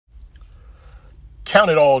Count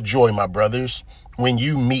it all joy, my brothers, when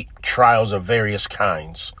you meet trials of various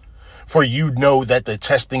kinds. For you know that the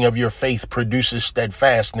testing of your faith produces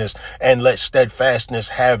steadfastness, and let steadfastness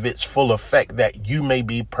have its full effect, that you may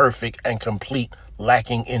be perfect and complete,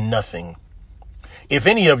 lacking in nothing. If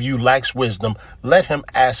any of you lacks wisdom, let him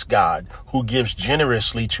ask God, who gives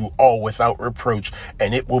generously to all without reproach,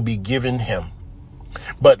 and it will be given him.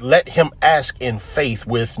 But let him ask in faith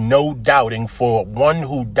with no doubting, for one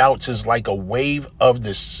who doubts is like a wave of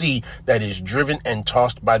the sea that is driven and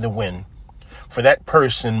tossed by the wind. For that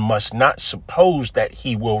person must not suppose that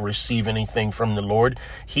he will receive anything from the Lord.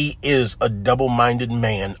 He is a double-minded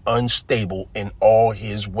man, unstable in all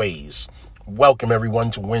his ways. Welcome, everyone,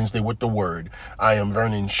 to Wednesday with the Word. I am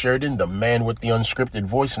Vernon Sheridan, the man with the unscripted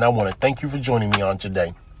voice, and I want to thank you for joining me on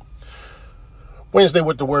today. Wednesday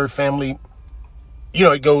with the Word, family. You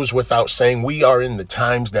know, it goes without saying, we are in the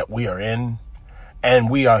times that we are in, and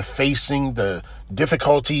we are facing the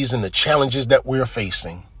difficulties and the challenges that we're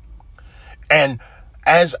facing. And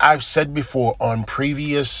as I've said before on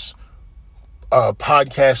previous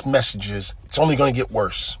podcast messages, it's only going to get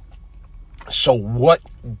worse. So what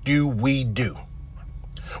do we do?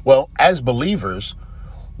 Well, as believers,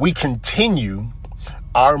 we continue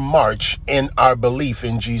our march in our belief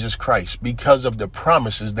in Jesus Christ because of the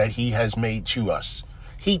promises that he has made to us.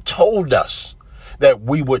 He told us that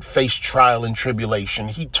we would face trial and tribulation.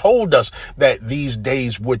 He told us that these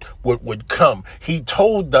days would come. He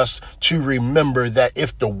told us to remember that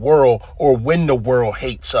if the world, or when the world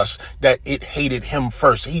hates us, that it hated him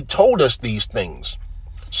first. He told us these things.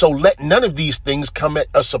 So let none of these things come at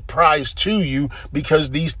a surprise to you,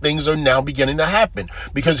 because these things are now beginning to happen.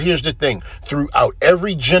 Because here's the thing, throughout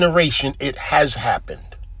every generation, it has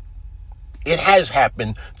happened. It has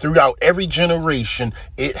happened throughout every generation.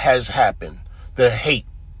 It has happened. The hate,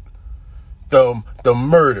 the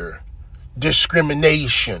murder,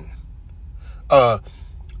 discrimination,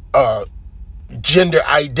 gender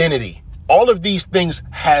identity, all of these things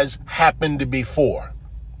has happened before.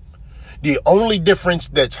 The only difference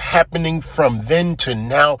that's happening from then to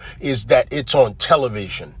now is that it's on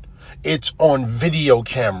television. It's on video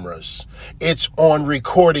cameras. It's on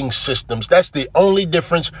recording systems. That's the only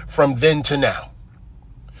difference from then to now.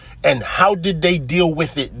 And how did they deal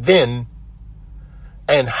with it then?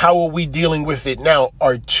 And how are we dealing with it now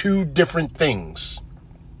are two different things,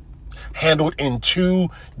 handled in two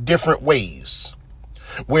different ways.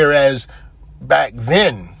 Whereas back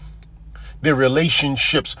then, the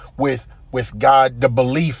relationships with God, the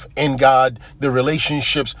belief in God, the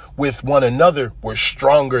relationships with one another were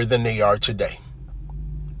stronger than they are today.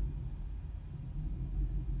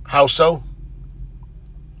 How so?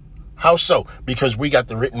 How so? Because we got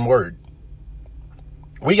the written word.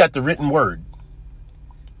 We got the written word.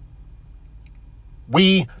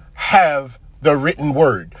 We have the written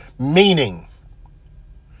word, meaning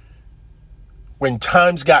when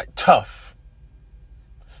times got tough,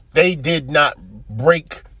 they did not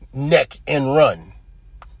break neck and run.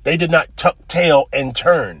 They did not tuck tail and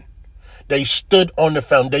turn. They stood on the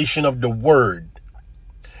foundation of the word,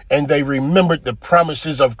 and they remembered the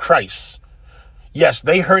promises of Christ. Yes,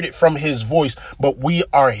 they heard it from his voice, but we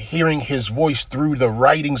are hearing his voice through the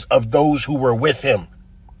writings of those who were with him,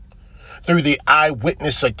 through the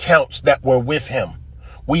eyewitness accounts that were with him.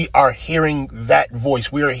 We are hearing that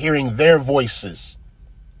voice. We are hearing their voices.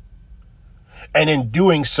 And in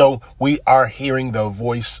doing so, we are hearing the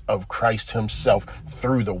voice of Christ himself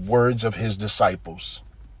through the words of his disciples.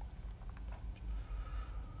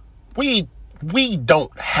 We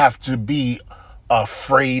don't have to be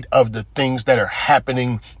afraid of the things that are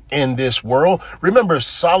happening in this world. Remember,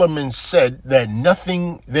 Solomon said that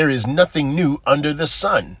there is nothing new under the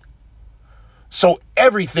sun. So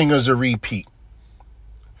everything is a repeat.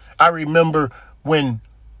 I remember when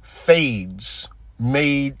fades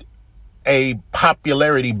made a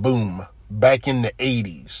popularity boom back in the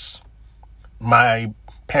 80s. My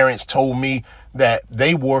parents told me that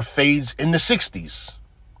they wore fades in the 60s.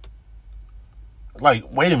 Like,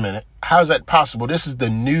 wait a minute, how's that possible? This is the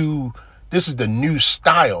new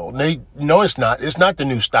style. No, it's not. It's not the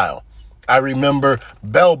new style. I remember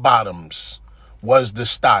bell bottoms was the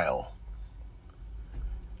style.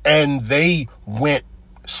 And they went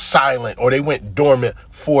silent, or they went dormant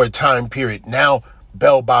for a time period. Now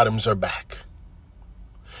bell bottoms are back.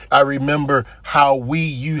 I remember how we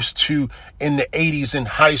used to, in the 80s in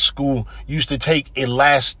high school, used to take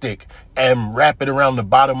elastic and wrap it around the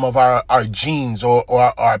bottom of our jeans or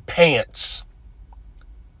our pants.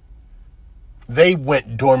 They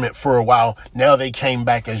went dormant for a while. Now they came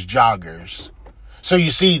back as joggers. So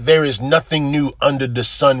you see, there is nothing new under the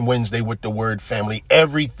sun Wednesday with the Word family.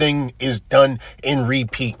 Everything is done in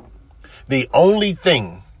repeat. The only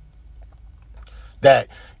thing that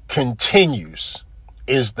continues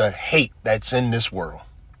is the hate that's in this world.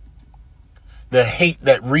 The hate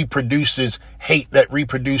that reproduces hate, that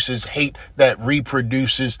reproduces hate, that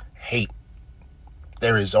reproduces hate.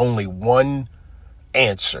 There is only one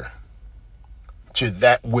answer to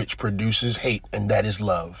that which produces hate, and that is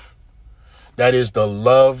love. That is the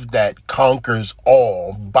love that conquers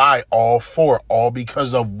all, by all, for all,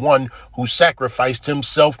 because of one who sacrificed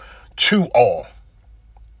himself to all.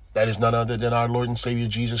 That is none other than our Lord and Savior,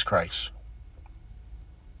 Jesus Christ.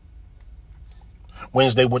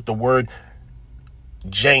 Wednesday with the Word,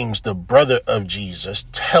 James, the brother of Jesus,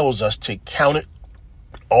 tells us to count it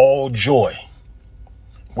all joy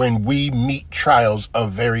when we meet trials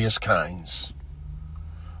of various kinds.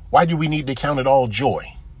 Why do we need to count it all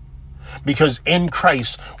joy? Because in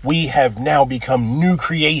Christ, we have now become new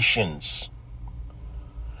creations.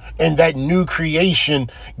 And that new creation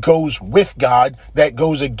goes with God, that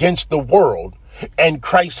goes against the world. And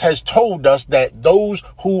Christ has told us that those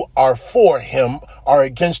who are for him are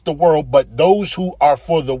against the world, but those who are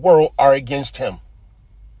for the world are against him.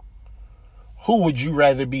 Who would you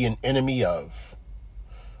rather be an enemy of?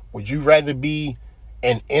 Would you rather be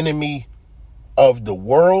an enemy of the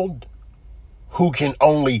world who can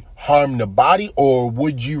only harm the body, or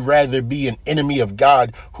would you rather be an enemy of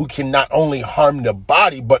God who can not only harm the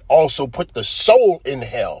body, but also put the soul in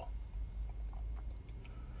hell?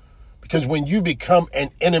 Because when you become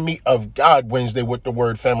an enemy of God, Wednesday with the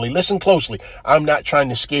Word family, listen closely. I'm not trying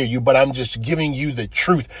to scare you, but I'm just giving you the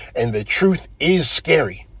truth. And the truth is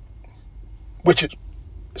scary, which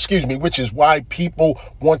is why people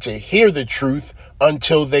want to hear the truth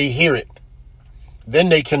until they hear it. Then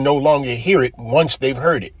they can no longer hear it once they've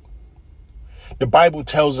heard it. The Bible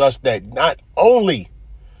tells us that not only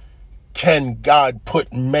can God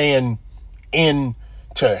put man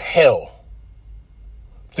into hell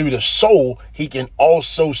through the soul, he can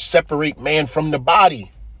also separate man from the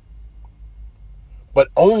body. But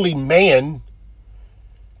only man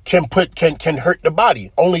can hurt the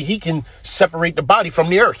body. Only he can separate the body from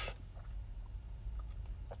the earth.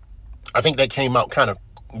 I think that came out kind of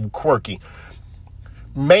quirky.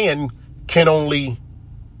 Man can only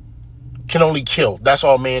kill. That's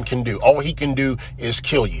all man can do. All he can do is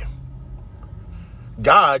kill you.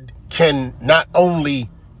 God can not only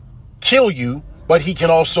kill you, but he can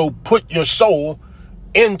also put your soul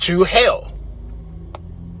into hell.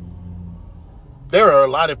 There are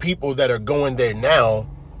a lot of people that are going there now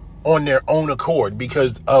on their own accord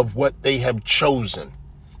because of what they have chosen.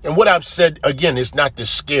 And what I've said, again, is not to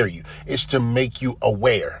scare you. It's to make you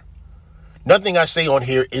aware. Nothing I say on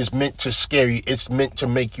here is meant to scare you. It's meant to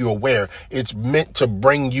make you aware. It's meant to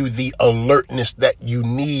bring you the alertness that you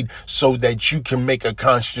need so that you can make a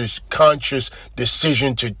conscious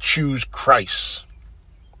decision to choose Christ.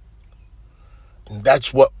 And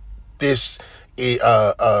that's what this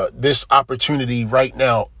opportunity right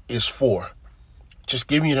now is for. Just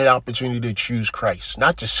giving you that opportunity to choose Christ,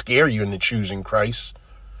 not to scare you into choosing Christ.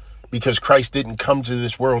 Because Christ didn't come to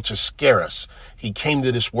this world to scare us. He came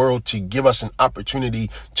to this world to give us an opportunity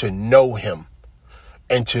to know him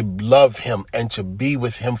and to love him and to be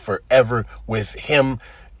with him forever, with him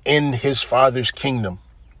in his Father's kingdom,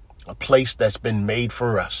 a place that's been made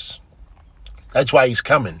for us. That's why he's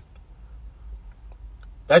coming.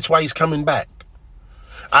 That's why he's coming back.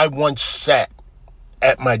 I once sat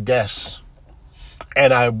at my desk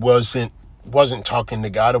and I wasn't talking to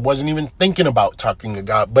God. I wasn't even thinking about talking to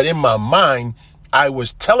God. But in my mind, I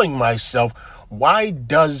was telling myself, why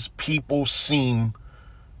does people seem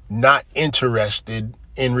not interested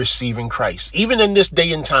in receiving Christ? Even in this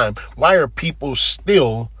day and time, why are people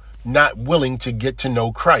still not willing to get to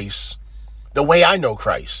know Christ the way I know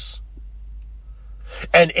Christ?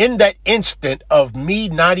 And in that instant of me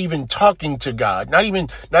not even talking to God, not even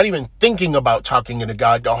thinking about talking to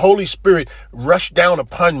God, the Holy Spirit rushed down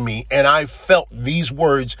upon me and I felt these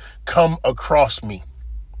words come across me.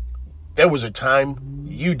 There was a time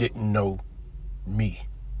you didn't know me.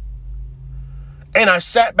 And I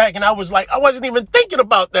sat back and I was like, I wasn't even thinking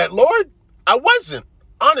about that, Lord. I wasn't.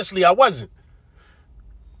 Honestly, I wasn't.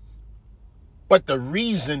 But the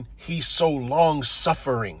reason he's so long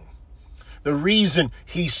suffering, the reason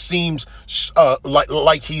he seems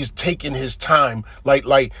like he's taking his time,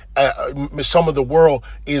 like some of the world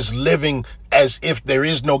is living as if there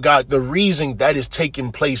is no God. The reason that is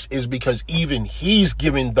taking place is because even he's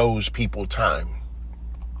giving those people time.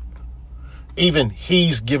 Even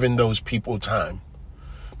he's giving those people time.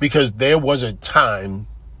 Because there was a time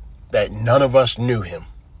that none of us knew him.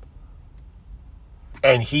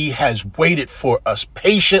 And he has waited for us,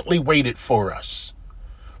 patiently waited for us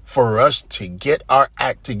to get our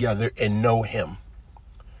act together and know him.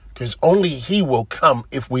 Because only he will come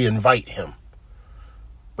if we invite him.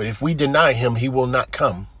 But if we deny him, he will not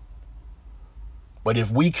come. But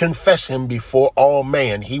if we confess him before all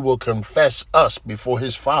man, he will confess us before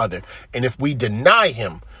his Father. And if we deny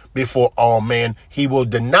him before all man, he will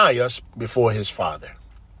deny us before his Father.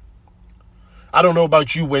 I don't know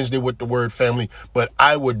about you, Wednesday with the Word family, but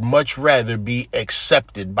I would much rather be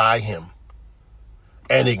accepted by him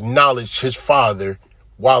and acknowledge his Father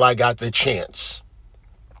while I got the chance,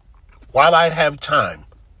 while I have time.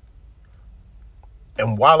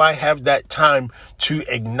 And while I have that time to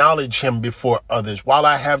acknowledge him before others, while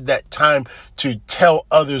I have that time to tell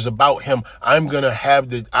others about him, I'm going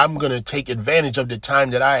to take advantage of the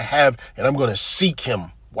time that I have, and I'm going to seek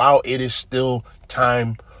him while it is still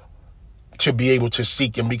time to be able to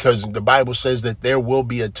seek him, because the Bible says that there will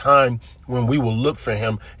be a time when we will look for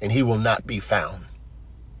him and he will not be found.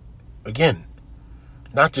 Again,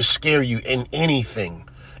 not to scare you in anything,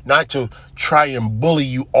 not to try and bully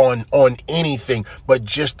you on anything, but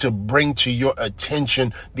just to bring to your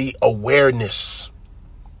attention the awareness.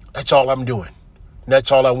 That's all I'm doing.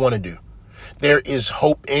 That's all I want to do. There is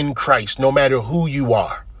hope in Christ, no matter who you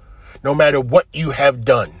are, no matter what you have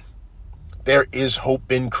done. There is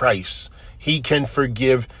hope in Christ. He can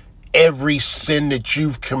forgive every sin that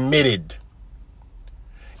you've committed.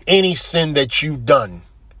 Any sin that you've done.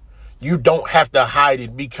 You don't have to hide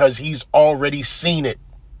it because he's already seen it.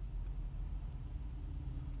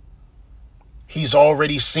 He's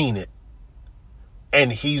already seen it,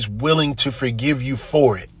 and he's willing to forgive you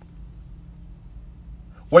for it.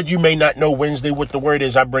 What you may not know, Wednesday with the Word,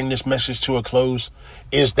 as I bring this message to a close,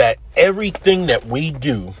 is that everything that we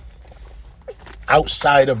do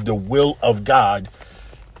outside of the will of God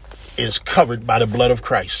is covered by the blood of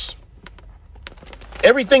Christ.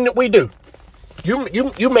 Everything that we do.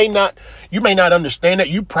 You may not understand that.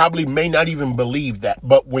 You probably may not even believe that.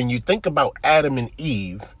 But when you think about Adam and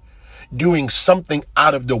Eve doing something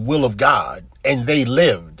out of the will of God, and they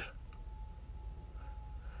lived.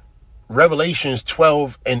 Revelations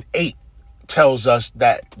 12:8 tells us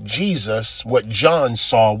that Jesus, what John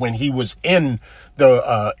saw when he was in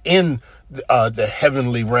the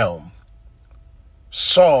heavenly realm,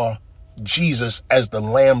 saw Jesus as the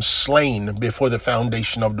lamb slain before the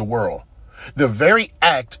foundation of the world. The very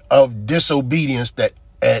act of disobedience that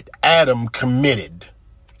Adam committed.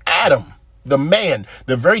 Adam, the man,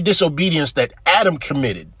 the very disobedience that Adam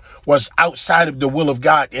committed was outside of the will of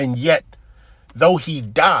God. And yet, though he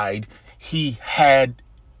died, he had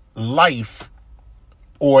life,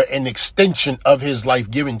 or an extension of his life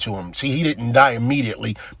given to him. See, he didn't die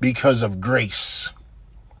immediately because of grace.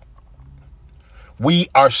 We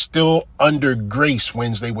are still under grace,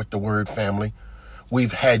 Wednesday with the Word family.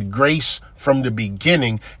 We've had grace from the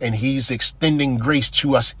beginning, and he's extending grace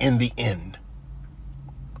to us in the end.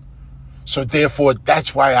 So therefore,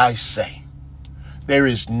 that's why I say there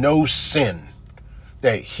is no sin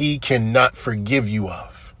that he cannot forgive you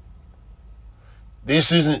of.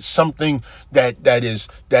 This isn't something that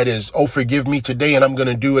is, oh, forgive me today and I'm going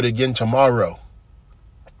to do it again tomorrow.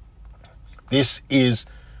 This is,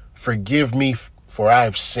 forgive me for I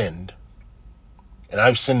have sinned, and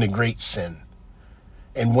I've sinned a great sin.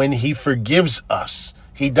 And when he forgives us,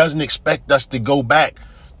 he doesn't expect us to go back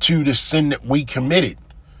to the sin that we committed.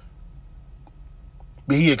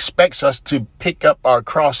 But he expects us to pick up our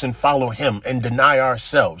cross and follow him and deny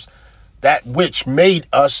ourselves, that which made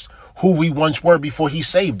us who we once were before he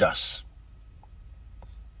saved us.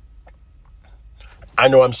 I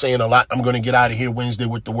know I'm saying a lot. I'm going to get out of here Wednesday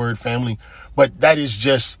with the Word family, but that is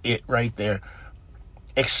just it right there.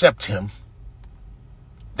 Accept him.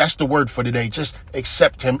 That's the word for today. Just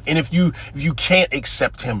accept him. And if you can't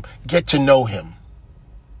accept him, get to know him.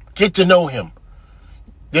 Get to know him.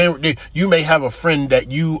 You may have a friend that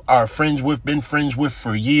you are friends with, been friends with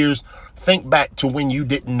for years. Think back to when you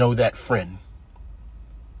didn't know that friend,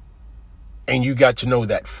 and you got to know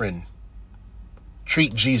that friend.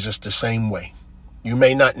 Treat Jesus the same way. You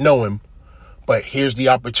may not know him, but here's the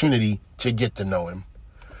opportunity to get to know him.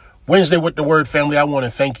 Wednesday with the Word family, I want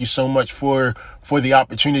to thank you so much for the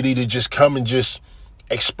opportunity to just come and just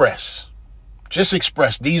express. Just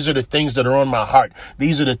express. These are the things that are on my heart.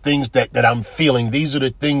 These are the things that I'm feeling. These are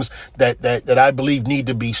the things that I believe need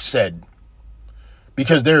to be said.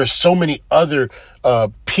 Because there are so many other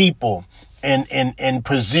people and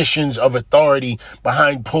positions of authority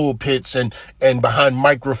behind pulpits and behind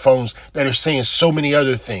microphones that are saying so many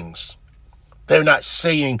other things. They're not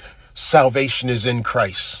saying salvation is in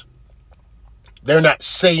Christ. They're not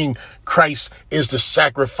saying Christ is the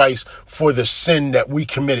sacrifice for the sin that we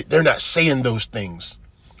committed. They're not saying those things.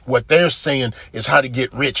 What they're saying is how to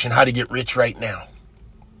get rich and how to get rich right now.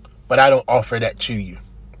 But I don't offer that to you.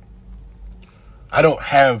 I don't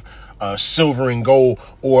have silver and gold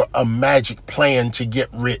or a magic plan to get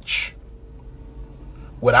rich.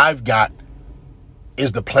 What I've got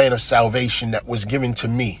is the plan of salvation that was given to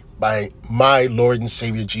me by my Lord and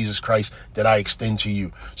Savior Jesus Christ that I extend to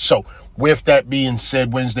you. So with that being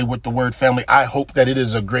said, Wednesday with the Word family, I hope that it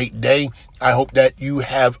is a great day. I hope that you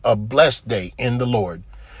have a blessed day in the Lord.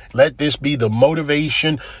 Let this be the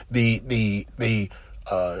motivation, the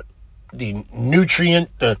nutrient,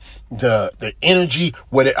 the energy,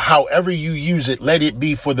 however you use it, let it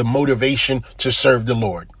be for the motivation to serve the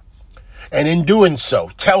Lord. And in doing so,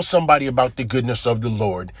 tell somebody about the goodness of the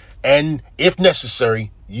Lord. And if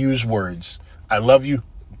necessary, use words. I love you.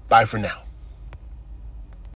 Bye for now.